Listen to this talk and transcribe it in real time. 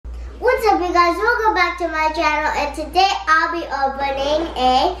Hey guys, welcome back to my channel, and today I'll be opening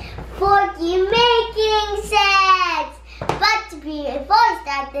a Forky making set. But before I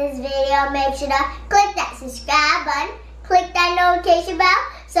start this video, make sure to click that subscribe button, click that notification bell,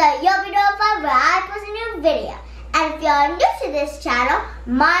 so you'll be notified when I post a new video. And if you're new to this channel,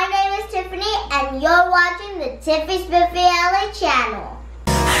 my name is Tiffany, and you're watching the Tiffy Spiffy LA channel.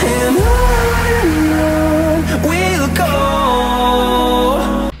 And on we'll go.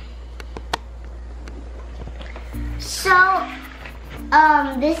 So,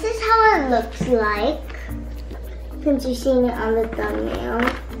 this is how it looks like, since you've seen it on the thumbnail.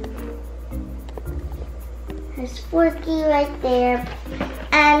 There's Forky right there.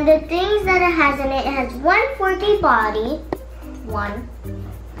 And the things that it has in it, it has one Forky body,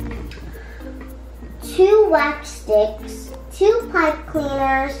 two wax sticks, two pipe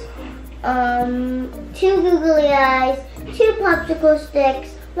cleaners, two googly eyes, two popsicle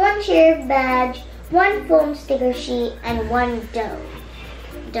sticks, one sheriff badge, one foam sticker sheet, and one dough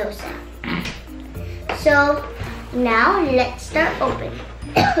set. So now let's start opening.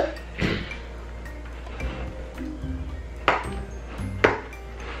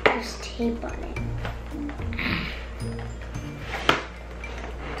 There's tape on it.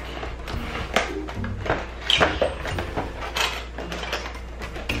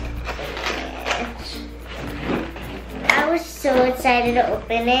 I was so excited to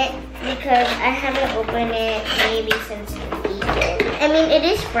open it because I haven't opened it maybe since the weekend. I mean, it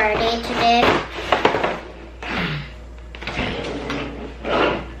is Friday today.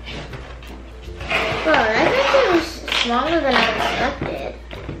 Wow, that's actually smaller than I expected.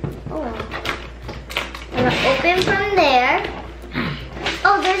 Oh. I'm gonna open from there.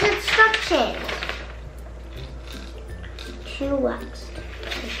 Oh, there's instructions. Two wax.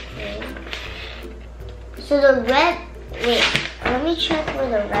 Okay. So the red, wait, let me check where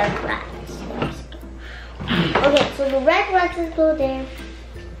the red wax is. Okay, so the red waxes go there.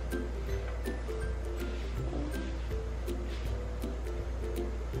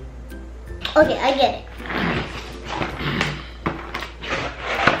 Okay, I get it.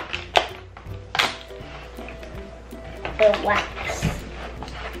 The wax.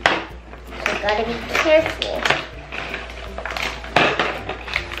 So gotta be careful.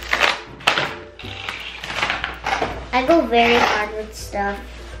 I go very hard with stuff,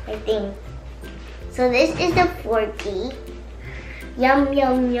 I think. So this is the Forky. Yum,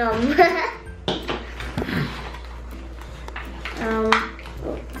 yum, yum.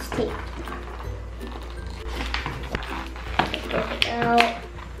 Let's take it out.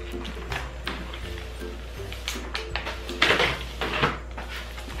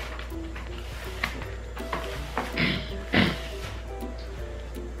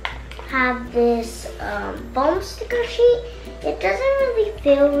 Have this foam sticker sheet. It doesn't really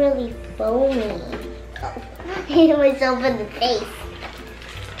feel really foamy. Oh, it was over the face.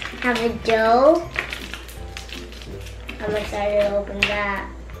 Have a dough. I'm excited to open that.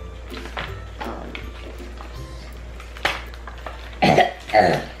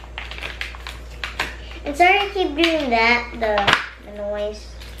 And sorry I keep doing that, the noise.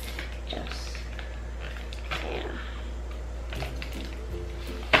 Just, yeah.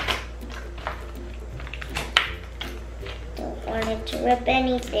 Don't want it to rip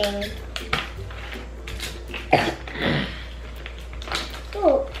anything.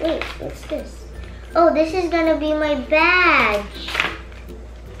 Oh, wait, what's this? Oh, this is gonna be my badge.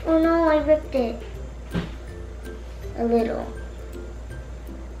 Oh no, I ripped it. A little.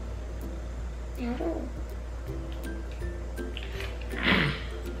 No.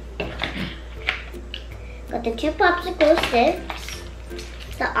 Got the two popsicle sticks,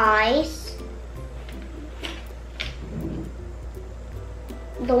 the eyes,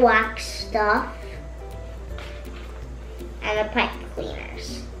 the wax stuff, and the pipe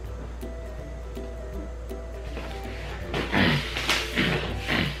cleaners.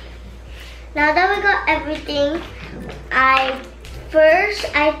 Now that we got everything,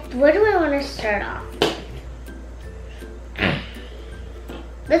 where do I want to start off?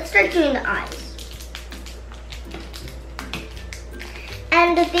 Let's start doing the eyes.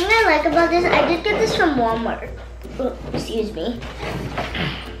 And the thing I like about this, I did get this from Walmart. Oh, excuse me.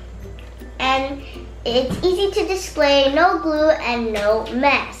 And it's easy to display, no glue, and no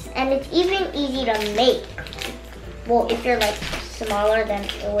mess. And it's even easy to make. Well, if you're like smaller, then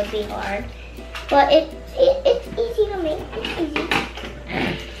it would be hard. But it's easy to make. It's easy.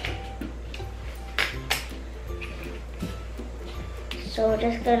 So we're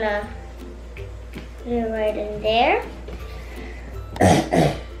just gonna put it right in there.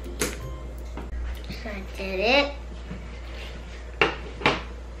 So I did it.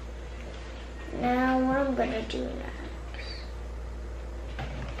 I'm gonna do next?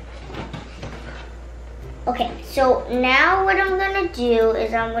 Okay, so now what I'm gonna do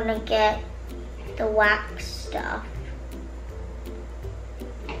is I'm gonna get the wax stuff.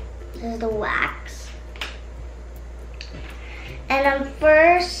 This is the wax. And I'm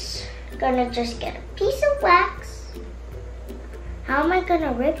first gonna just get a piece of wax. How am I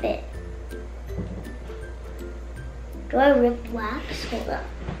gonna rip it? Do I rip wax? Hold up.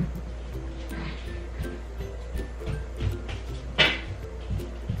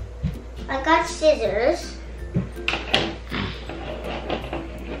 I got scissors.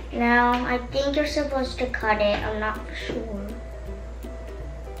 Now, I think you're supposed to cut it. I'm not sure.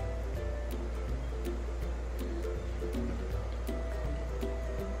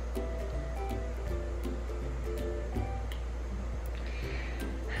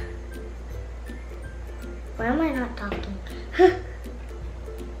 Why am I not talking?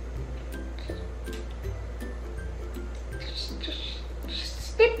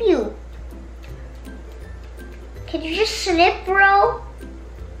 just snip you. Can you just snip, bro?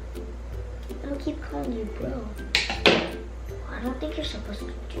 I'll keep calling you bro. I don't think you're supposed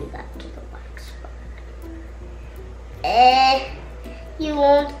to do that to the wax part. You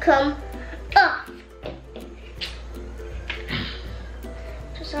won't come up.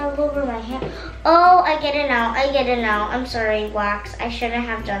 Just all over my hand. Oh, I get it now. I get it now. I'm sorry, wax. I shouldn't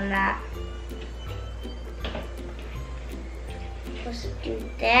have done that. I'm supposed to do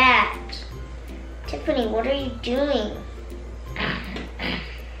that. Tiffany, what are you doing?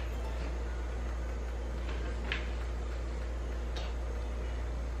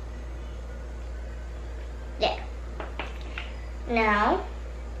 There. Now,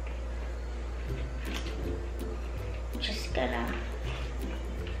 just gonna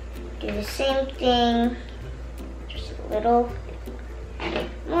do the same thing, just a little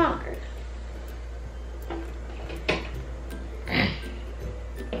longer.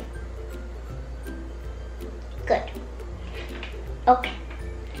 Good. Okay.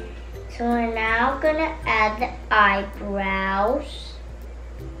 So we're now gonna add the eyebrows.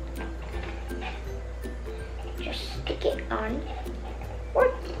 Just stick it on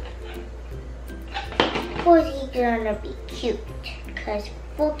Forky. Forky's gonna be cute, because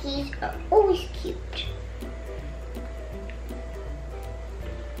Forkies are always cute.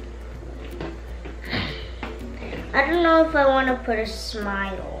 I don't know if I want to put a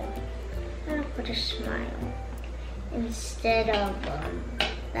smile. I'm gonna put a smile instead of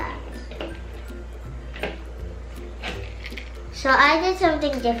that. So I did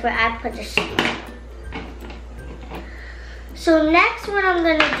something different. I put a smile. So next what I'm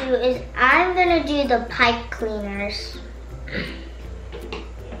gonna do is I'm gonna do the pipe cleaners.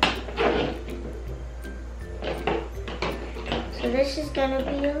 So this is gonna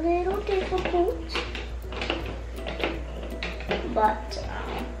be a little difficult, but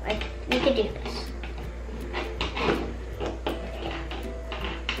we can do this.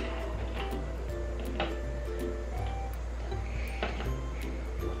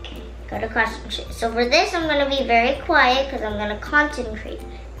 Gotta concentrate. So for this, I'm gonna be very quiet because I'm gonna concentrate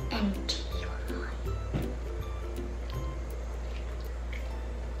and deal.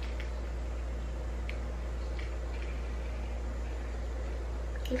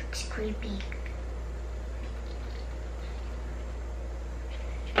 He looks creepy.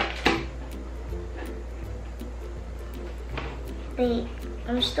 Wait,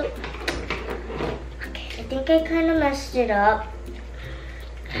 I'm still. Okay, I think I kind of messed it up.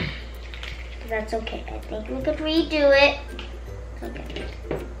 That's okay. I think we could redo it. Okay.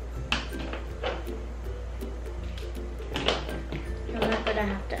 I'm not gonna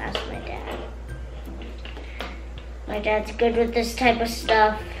have to ask my dad. My dad's good with this type of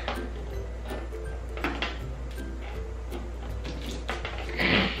stuff.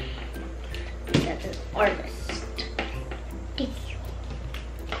 That's an artist.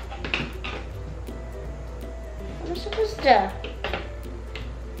 I'm supposed to.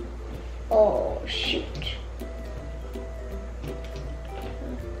 Oh, shoot.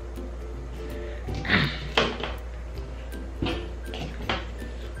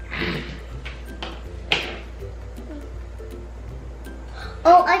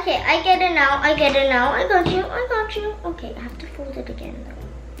 Oh, okay, I get it now. I get it now. I got you. I got you. Okay, I have to fold it again,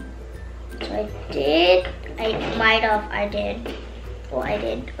 though. So I did. I did. Oh, I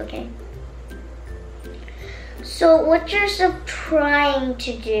did. Okay. So what you're trying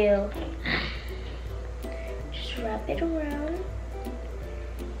to do, just wrap it around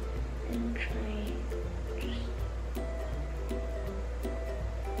and try.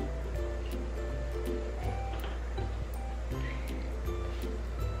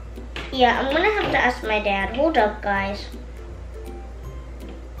 Yeah, I'm gonna have to ask my dad. Hold up, guys.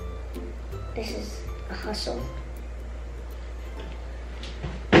 This is a hustle.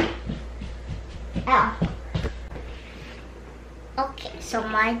 Ow. Okay, so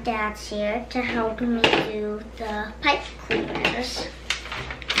my dad's here to help me do the pipe cleaners.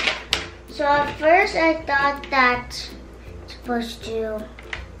 So at first I thought that it's supposed to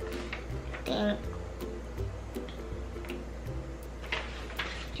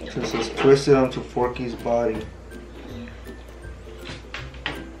This is twisted onto Forky's body.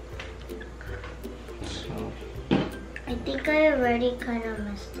 So. I think I already kind of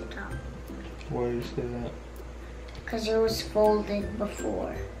messed it up. Why do you say that? Because it was folded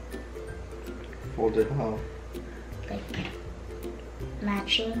before. Folded how? Like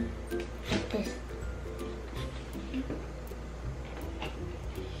matching like this.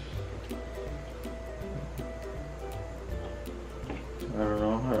 I don't know.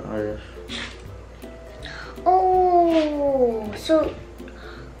 I Oh, so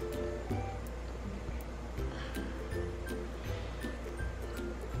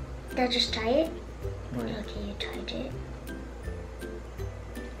did I just tie it? Wait. Okay, you tied it.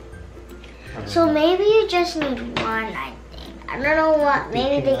 So maybe you just need one, I think. I don't know what.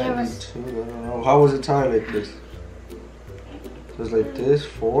 Maybe they give us two. I don't know. How was it tied like this? Just like this,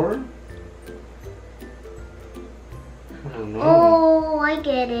 4? I don't know. Oh, I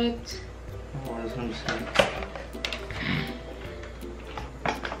get it. Oh, let me see.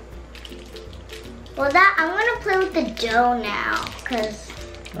 Well, that I'm gonna play with the dough now, cause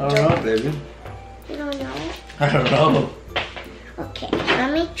I don't know, baby. you don't know. I don't know. Okay,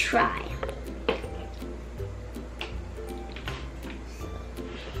 let me try.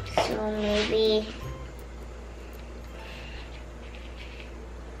 So maybe.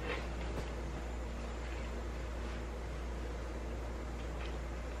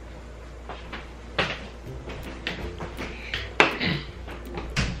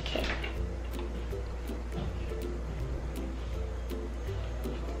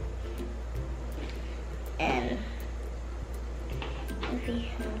 And we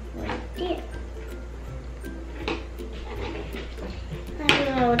have right there. I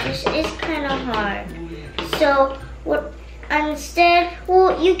don't know, this is kind of hard. So what instead,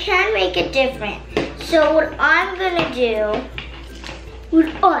 well, you can make it different. So what I'm gonna do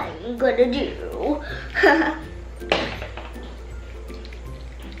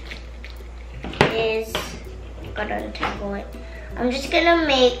is gotta untangle it.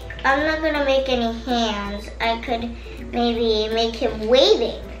 I'm not gonna make any hands. I could maybe make him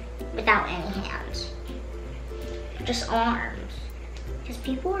waving without any hands. Just arms. Because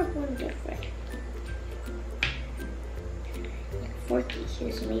people are born different. Like Forky, he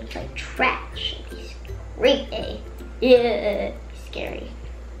was made like trash. He's great, eh? Yeah, he's scary.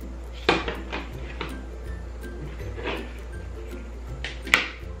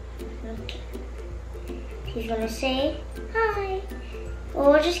 Okay. He's gonna say hi.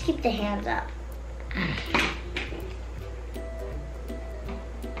 Well, we'll just keep the hands up.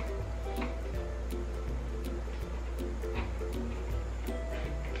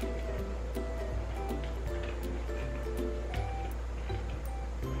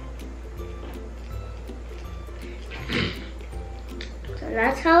 So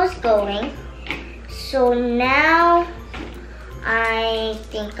that's how it's going. So now I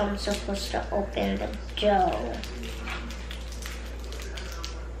think I'm supposed to open the dough.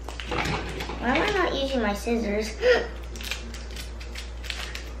 Why am I not using my scissors?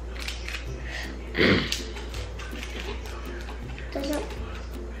 Doesn't.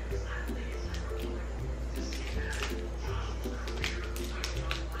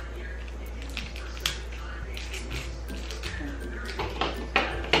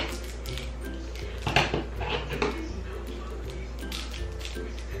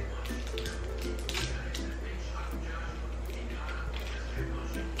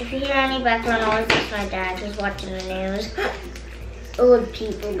 If you hear any background noise, it's my dad. He's watching the news. Old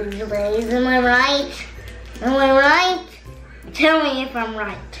people these days. Am I right? Am I right? Tell me if I'm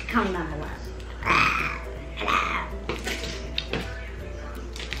right. Comment down below.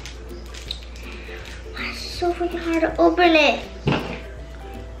 Why is it so freaking hard to open it?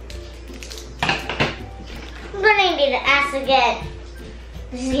 I'm gonna need to ask again.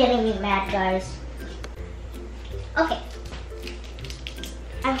 This is getting me mad, guys. Okay.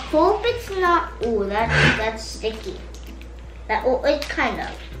 I hope it's not. Ooh, that's sticky. It's kind of.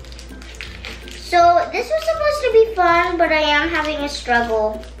 So this was supposed to be fun, but I am having a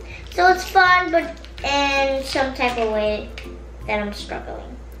struggle. So it's fun, but in some type of way that I'm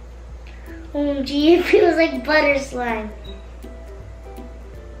struggling. Oh gee, it feels like butter slime.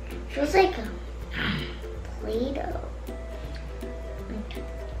 Feels like a Play-Doh. Okay.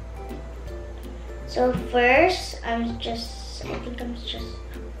 So first, I think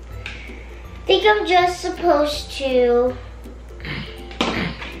I'm just supposed to.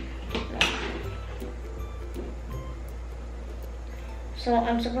 So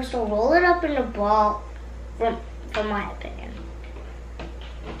I'm supposed to roll it up in a ball, from my opinion,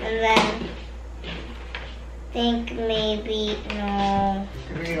 and then think maybe no.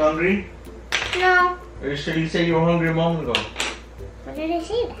 Are you hungry? No. Are you sure you said you were hungry a moment ago? When did I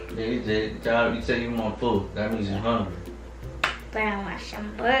say that? Yeah, you did. Child, you said you want food. That means you're hungry. But I want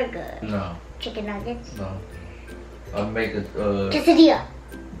some burgers. No. Chicken nuggets. No. I'm making Quesadilla.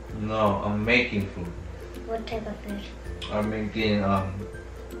 No, I'm making food. What type of food? I'm making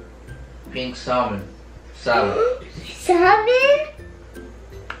pink salmon salad. Salmon?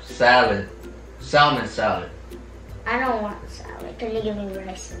 Salad. Salmon salad. I don't want salad. Can you give me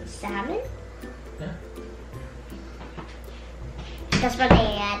rice and salmon? Yeah. That's what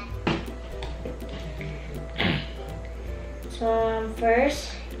they add. So I'm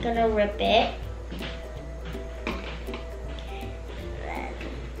first gonna rip it. Then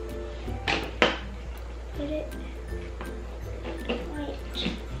put it right.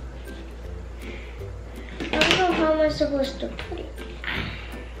 I don't know how am I supposed to put it.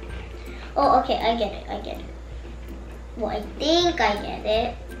 Oh, okay, I get it. Well, I think I get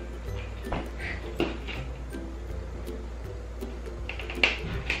it.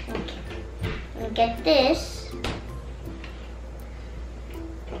 Okay, I'm gonna get this.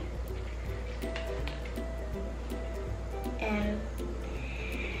 And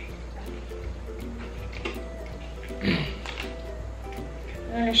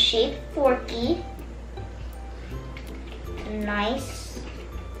I'm gonna shape Forky. A nice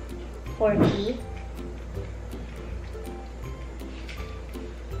Forky.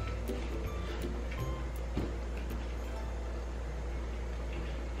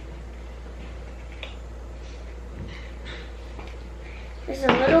 This is a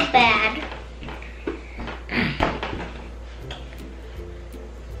little bad.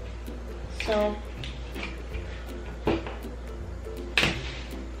 So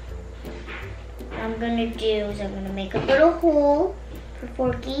what I'm gonna do is I'm gonna make a little hole for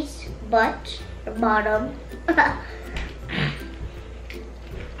Forky's butt or bottom.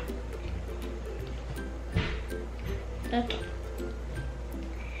 Okay.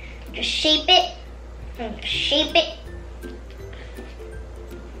 Just shape it and shape it.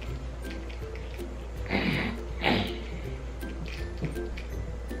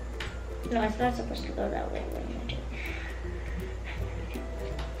 No, it's not supposed to go that way.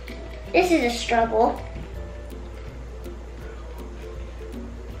 This is a struggle.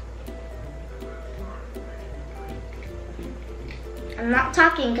 I'm not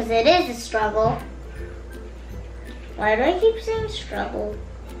talking because it is a struggle. Why do I keep saying struggle?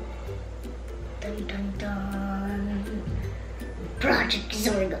 Dun dun dun. Project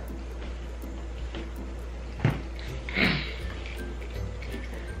Zorgo.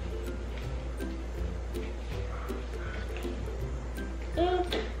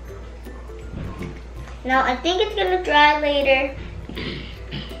 Now I think it's gonna dry later.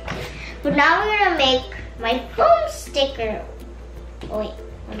 But now we're gonna make my foam sticker. Oh wait,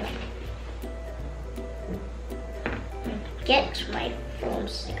 hold on. Get my foam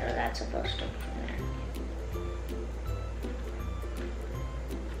sticker. That's supposed to be there.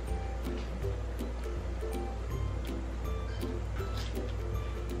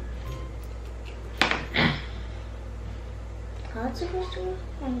 How it's supposed to work?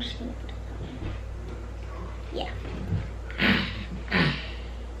 I'm just gonna put it down. Yeah.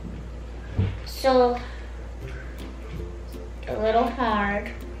 So a little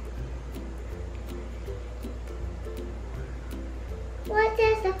hard. What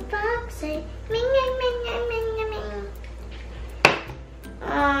does the fox say? Ming, ming, ming, ming, ming, ming.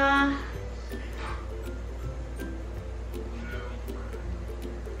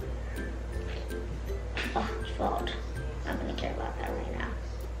 Oh, it's fault. I'm not gonna care about that right now.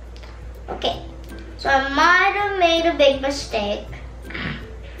 Okay, so I might have made a big mistake.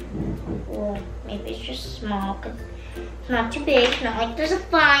 Well, maybe it's just small because it's not too big. It's not like there's a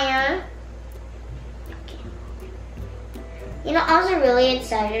fire. Okay. You know, I was really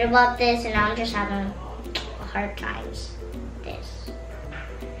excited about this, and now I'm just having hard times with this.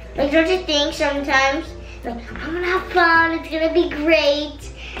 Like, don't you think sometimes, like, I'm gonna have fun, it's gonna be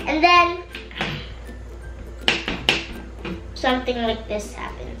great, and then something like this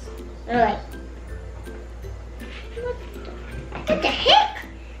happens. You're like, what the heck? I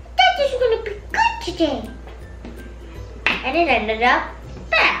thought this was gonna be good today. And it ended up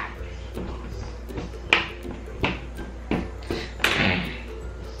bad.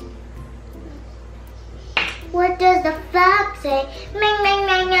 say mang mang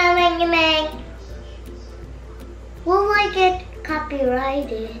mang mang mang mang. Will I get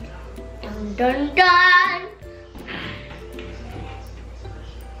copyrighted? Dun dun dun.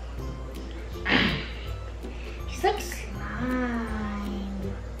 He's like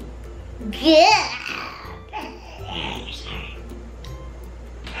slime. Good.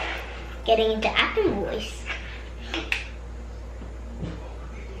 Getting into acting voice.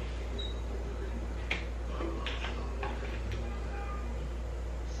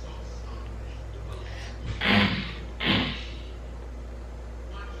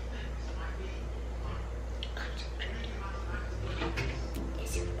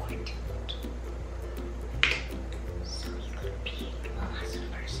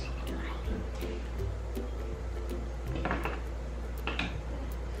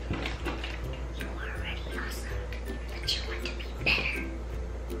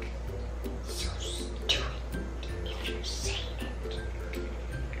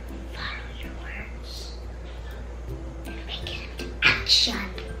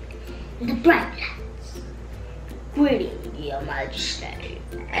 The bright lights. Greeting, Your Majesty.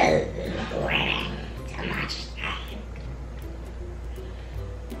 Greetings, Your Majesty.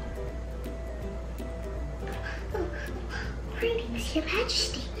 Greetings, Your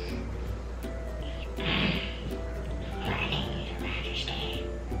Majesty. Greetings, Your Majesty.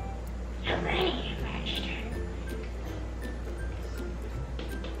 Greetings, Your Majesty.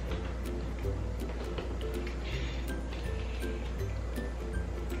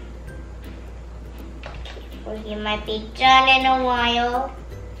 Forky might be done in a while.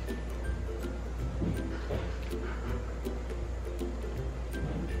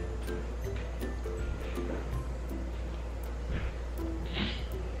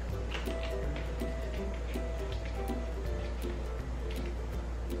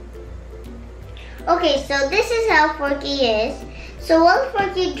 Okay, so this is how Forky is. So while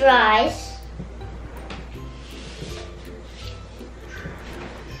Forky dries,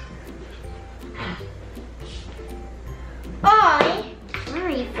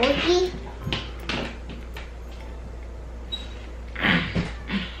 sorry, Forky.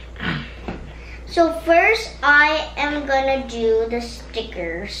 So first I am gonna do the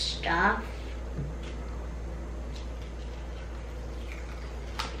sticker stuff.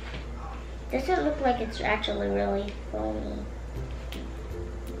 Doesn't look like it's actually really foamy.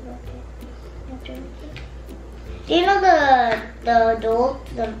 Do you know the adult,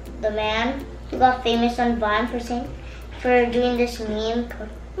 the man who got famous on Vine for doing this meme?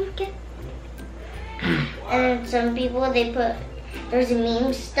 Okay. And some people, they put, there's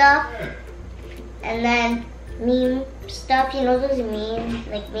meme stuff, and then meme stuff, you know those memes?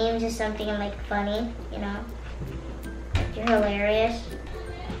 Like memes is something like funny, you know? Like you're hilarious.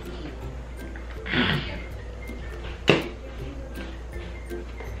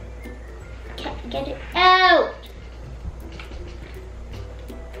 Can't get it out!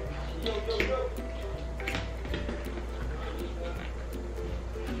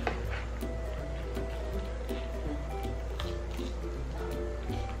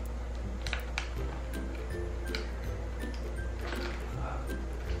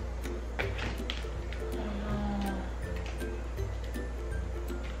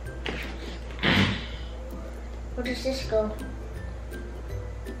 Where does this go?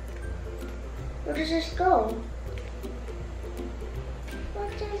 Where does this go?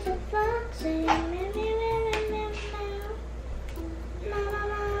 What does the fox say? Meow, meow, meow, meow, meow, meow. Meow, meow,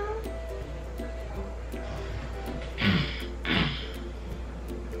 meow.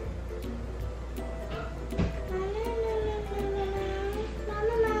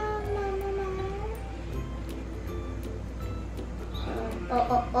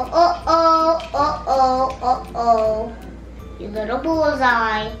 Oh, you little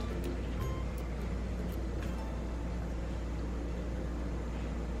bullseye.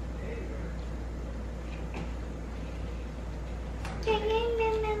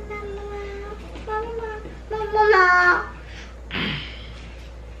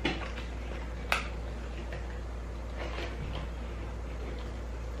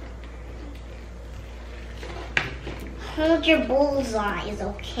 Hold your bullseyes,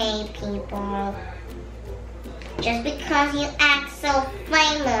 okay, people? Just because you act so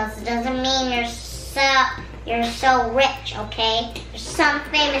famous doesn't mean you're so rich, okay? There's some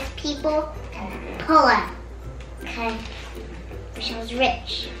famous people that pull out, okay? Wish I was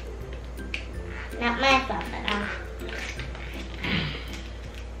rich. Not my fault,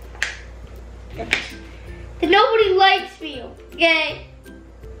 but nobody likes me, okay?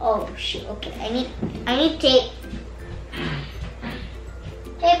 Oh shoot, okay, I need tape.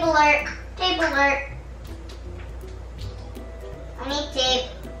 Tape alert, tape alert. need tape.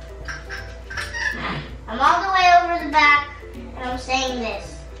 I'm all the way over the back, and I'm saying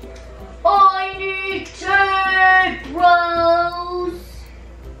this. I need tape, bros.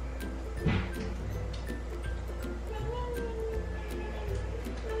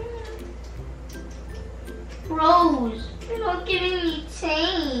 Bros, you're not giving me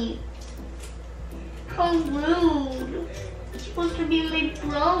tape. How rude. You're supposed to be my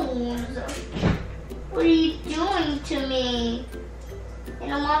bros. What are you doing to me?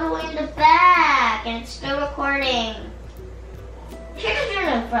 And I'm all the way in the back, and it's still recording. Check if you're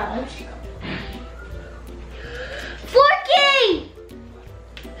in the front. Let's go. Forky!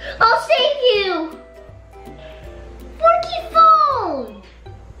 I'll save you! Forky phone!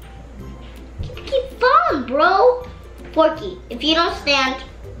 Keep falling, bro. Forky, if you don't stand,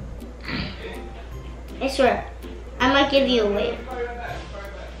 I swear, I might give you a wave.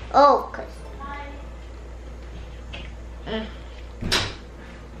 Oh, cause.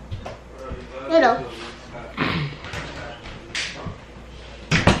 Hello.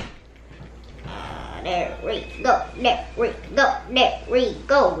 There we go, there we go, there we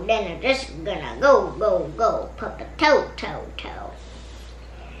go. Then I'm just gonna go. Put the toe.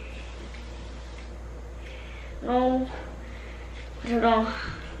 No, I don't know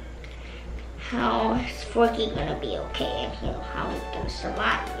how is Forky gonna be okay, and how he's gonna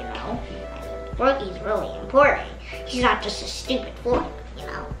survive, you know. Forky's really important. He's not just a stupid boy, you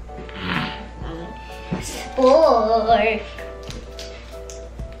know. Sport.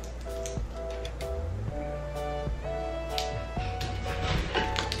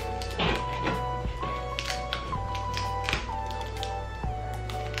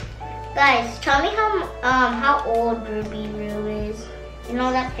 Guys, tell me how old Ruby Roo is. You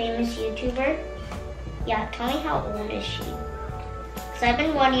know that famous YouTuber? Yeah, tell me how old is she? Cause I've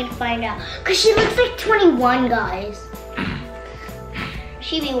been wanting to find out. Cause she looks like 21, guys.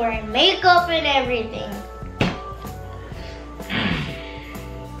 She be wearing makeup and everything.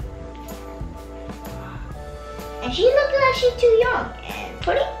 And she looks like she's too young. And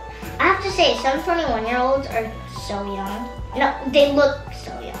I have to say, some 21-year-olds are so young. No, they look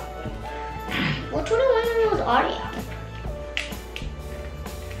so young. Well, 21-year-olds are young.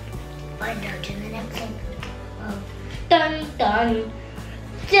 Find out in the next one. Dun dun dun.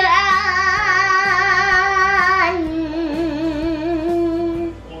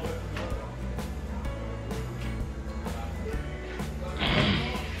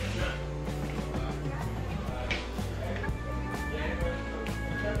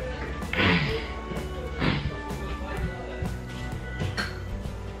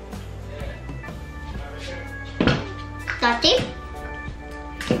 Got tape?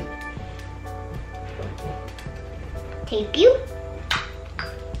 Tape you.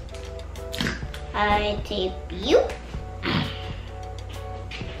 I tape you.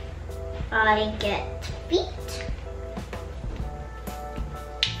 I get feet.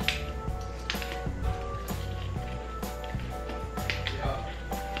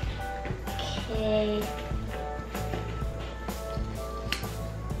 Okay.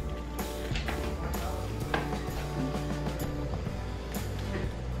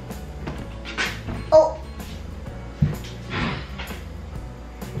 Oh.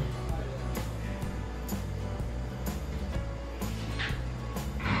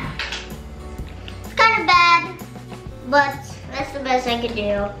 It's kind of bad, but that's the best I could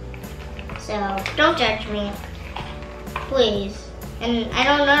do. So don't judge me, please. And I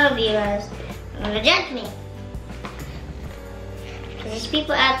don't know of you guys are gonna judge me. Because there's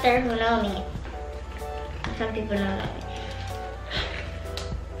people out there who know me. Some people don't know me.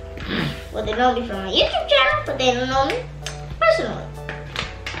 Well, they know me from my YouTube channel, but they don't know me personally.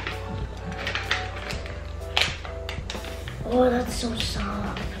 Oh, that's so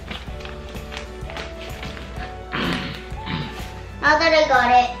soft. Now that I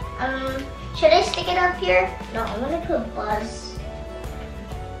got it, should I stick it up here? No, I'm gonna put Buzz.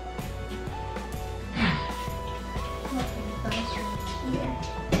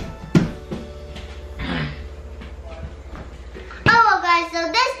 So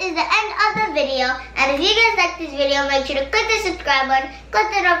this is the end of the video, and if you guys like this video, make sure to click the subscribe button, click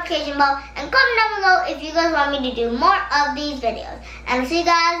the notification bell, and comment down below if you guys want me to do more of these videos. And I'll see you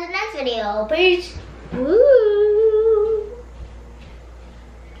guys in the next video. Peace. Woo.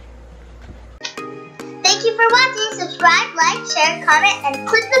 Thank you for watching. Subscribe, like, share, comment, and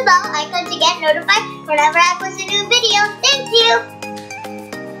click the bell icon to get notified whenever I post a new video. Thank you.